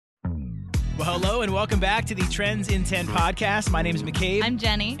Well, hello and welcome back to the Trends in 10 podcast. My name is McCabe. I'm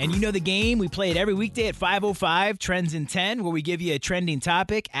Jenny. And you know the game. We play it every weekday at 5:05, Trends in 10, where we give you a trending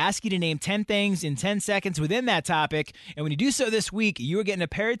topic, ask you to name 10 things in 10 seconds within that topic. And when you do so this week, you are getting a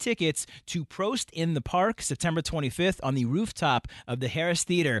pair of tickets to Prost in the Park, September 25th on the rooftop of the Harris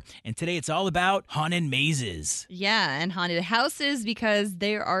Theater. And today it's all about haunted mazes. Yeah, and haunted houses because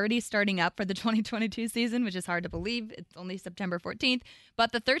they're already starting up for the 2022 season, which is hard to believe. It's only September 14th.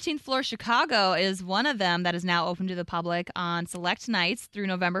 But the 13th floor Chicago is one of them that is now open to the public on select nights through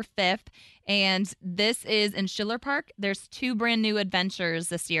November 5th. And this is in Schiller Park. There's two brand new adventures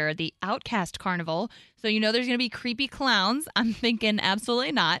this year, the Outcast Carnival. So you know there's going to be creepy clowns. I'm thinking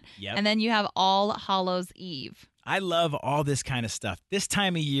absolutely not. Yep. And then you have All Hallows Eve. I love all this kind of stuff. This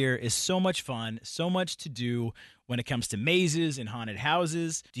time of year is so much fun, so much to do when it comes to mazes and haunted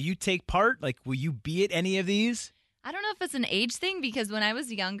houses. Do you take part? Like, will you be at any of these? I don't know if it's an age thing because when I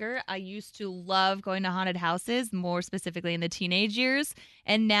was younger, I used to love going to haunted houses, more specifically in the teenage years.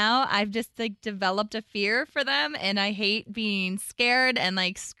 And now I've just developed a fear for them and I hate being scared and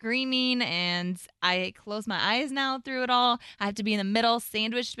screaming, and I close my eyes now through it all. I have to be in the middle,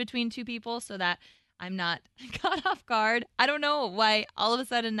 sandwiched between two people so that I'm not caught off guard. I don't know why all of a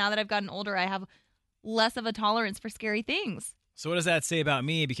sudden now that I've gotten older, I have less of a tolerance for scary things. So what does that say about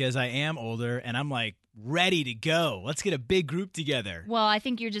me? Because I am older and I'm ready to go. Let's get a big group together. Well, I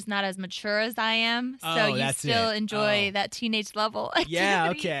think you're just not as mature as I am. So you still enjoy that teenage level activity. Yeah,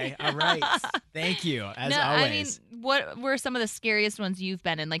 okay. All right. Thank you, as always. I mean, what were some of the scariest ones you've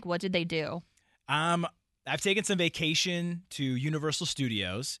been in? What did they do? I've taken some vacation to Universal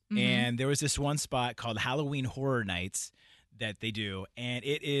Studios, and there was this one spot called Halloween Horror Nights that they do, and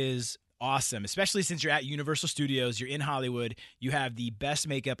it is awesome, especially since you're at Universal Studios, you're in Hollywood, you have the best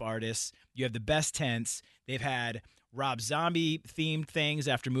makeup artists, you have the best tents. They've had Rob Zombie themed things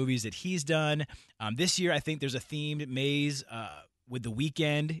after movies that he's done. This year, I think there's a themed maze with The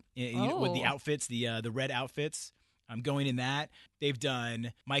Weeknd, with the outfits, the red outfits. I'm going in that. They've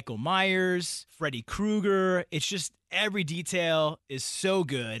done Michael Myers, Freddy Krueger. It's just every detail is so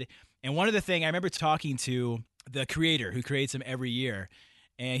good. And one of the things I remember talking to the creator who creates them every year,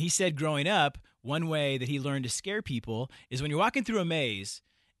 and he said growing up, one way that he learned to scare people is when you're walking through a maze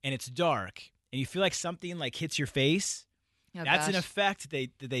and it's dark and you feel like something hits your face. Oh, that's gosh. an effect that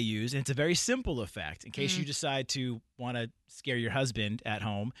they use, and it's a very simple effect in case you decide to want to scare your husband at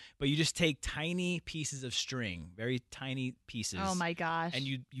home. But you just take tiny pieces of string, very tiny pieces. Oh, my gosh. And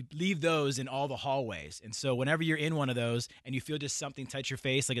you leave those in all the hallways. And so whenever you're in one of those and you feel just something touch your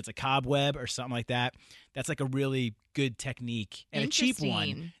face, like it's a cobweb or something like that, that's a really good technique and a cheap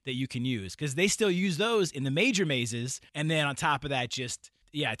one that you can use. Because they still use those in the major mazes. And then on top of that, just...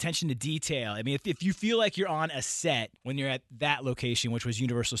 yeah, attention to detail. I mean, if you feel like you're on a set when you're at that location, which was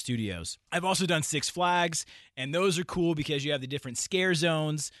Universal Studios. I've also done Six Flags, and those are cool because you have the different scare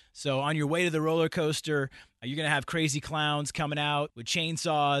zones. So on your way to the roller coaster, you're going to have crazy clowns coming out with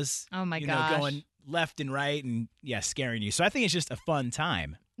chainsaws. Oh, my gosh. Going left and right and, scaring you. So I think it's just a fun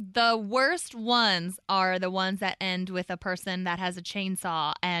time. The worst ones are the ones that end with a person that has a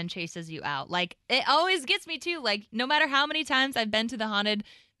chainsaw and chases you out. It always gets me too. No matter how many times I've been to the haunted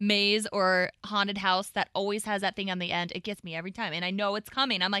maze or haunted house that always has that thing on the end, it gets me every time. And I know it's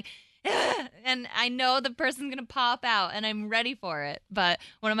coming. I'm like, ugh! And I know the person's going to pop out and I'm ready for it. But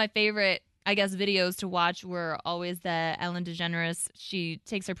one of my favorite, videos to watch were always the Ellen DeGeneres. She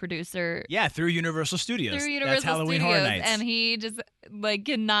takes her producer. Yeah, through Universal Studios. Through Universal That's Halloween Studios, Horror Nights. and he just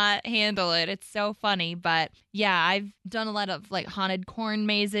cannot handle it. It's so funny. But yeah, I've done a lot of haunted corn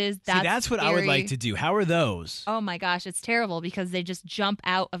mazes. That's what I would like to do. How are those? Oh my gosh, it's terrible because they just jump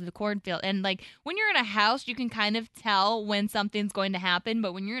out of the cornfield. And when you're in a house, you can kind of tell when something's going to happen.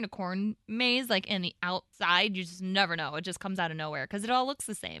 But when you're in a corn maze, in the outside, you just never know. It just comes out of nowhere because it all looks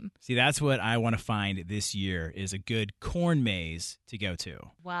the same. See, that's what I want to find this year is a good corn maze to go to.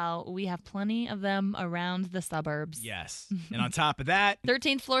 Well, we have plenty of them around the suburbs. Yes. And on top of that,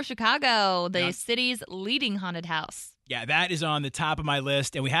 13th floor Chicago, the city's leading haunted house. Yeah, that is on the top of my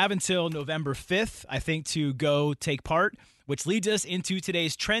list. And we have until November 5th, I think, to go take part, which leads us into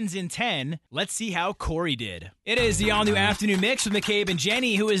today's Trends in 10. Let's see how Corey did. It is the all-new Afternoon Mix with McCabe and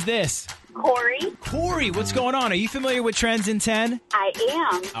Jenny. Who is this? Corey. Corey, what's going on? Are you familiar with Trends in 10? I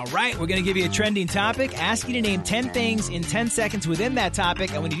am. All right, we're going to give you a trending topic, ask you to name 10 things in 10 seconds within that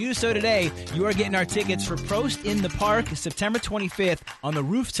topic, and when you do so today, you are getting our tickets for Prost in the Park, September 25th, on the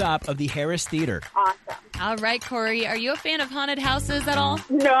rooftop of the Harris Theater. Awesome. All right, Corey, are you a fan of haunted houses at all?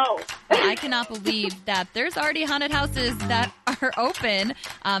 No. I cannot believe that there's already haunted houses that are are open,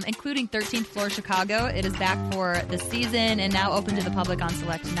 including 13th Floor Chicago. It is back for the season and now open to the public on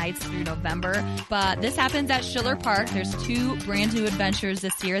select nights through November. But this happens at Schiller Park. There's 2 brand new adventures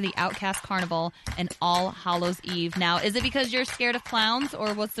this year, the Outcast Carnival and All Hallows Eve. Now, is it because you're scared of clowns,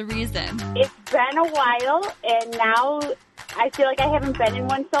 or what's the reason? It's been a while, and now I feel like I haven't been in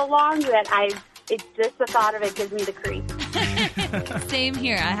one so long that it's just the thought of it gives me the creeps. Same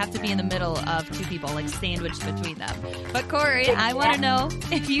here. I have to be in the middle of 2 people, like sandwiched between them. But Corey, I want to know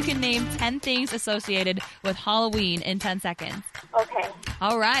if you can name 10 things associated with Halloween in 10 seconds. Okay.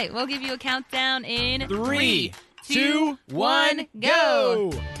 All right. We'll give you a countdown in 3, 2, 1,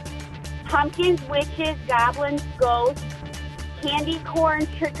 go! Pumpkins, witches, goblins, ghosts, candy corn,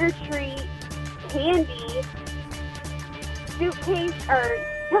 trick-or-treat, candy, suitcase, or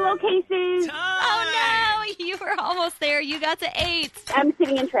pillowcases. Oh, no! You were almost there. You got to 8. I'm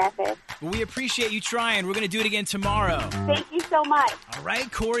sitting in traffic. Well, we appreciate you trying. We're going to do it again tomorrow. Thank you so much. All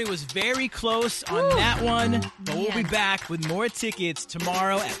right, Corey was very close on that one, but we'll be back with more tickets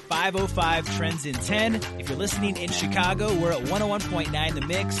tomorrow at 5:05 Trends in 10. If you're listening in Chicago, we're at 101.9 The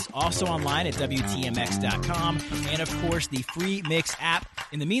Mix, also online at WTMX.com, and of course, the free Mix app.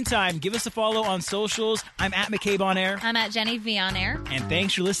 In the meantime, give us a follow on socials. I'm at McCabe on Air. I'm at Jenny V on Air. And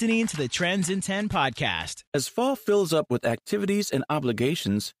thanks for listening to the Trends in 10 podcast. As fall fills up with activities and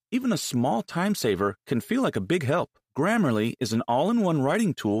obligations, even a small time saver can feel like a big help. Grammarly is an all-in-one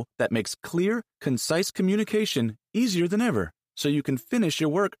writing tool that makes clear, concise communication easier than ever, so you can finish your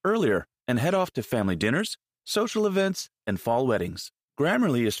work earlier and head off to family dinners, social events, and fall weddings.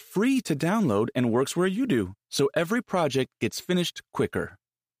 Grammarly is free to download and works where you do, so every project gets finished quicker.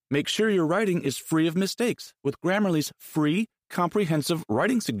 Make sure your writing is free of mistakes with Grammarly's free, comprehensive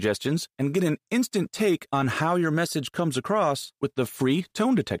writing suggestions, and get an instant take on how your message comes across with the free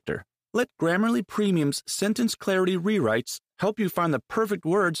tone detector. Let Grammarly Premium's sentence clarity rewrites help you find the perfect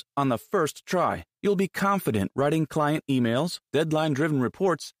words on the first try. You'll be confident writing client emails, deadline-driven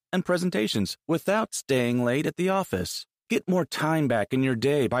reports, and presentations without staying late at the office. Get more time back in your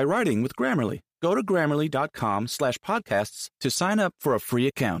day by writing with Grammarly. Go to Grammarly.com/podcasts to sign up for a free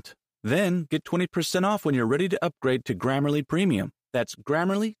account. Then get 20% off when you're ready to upgrade to Grammarly Premium. That's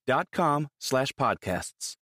Grammarly.com/podcasts.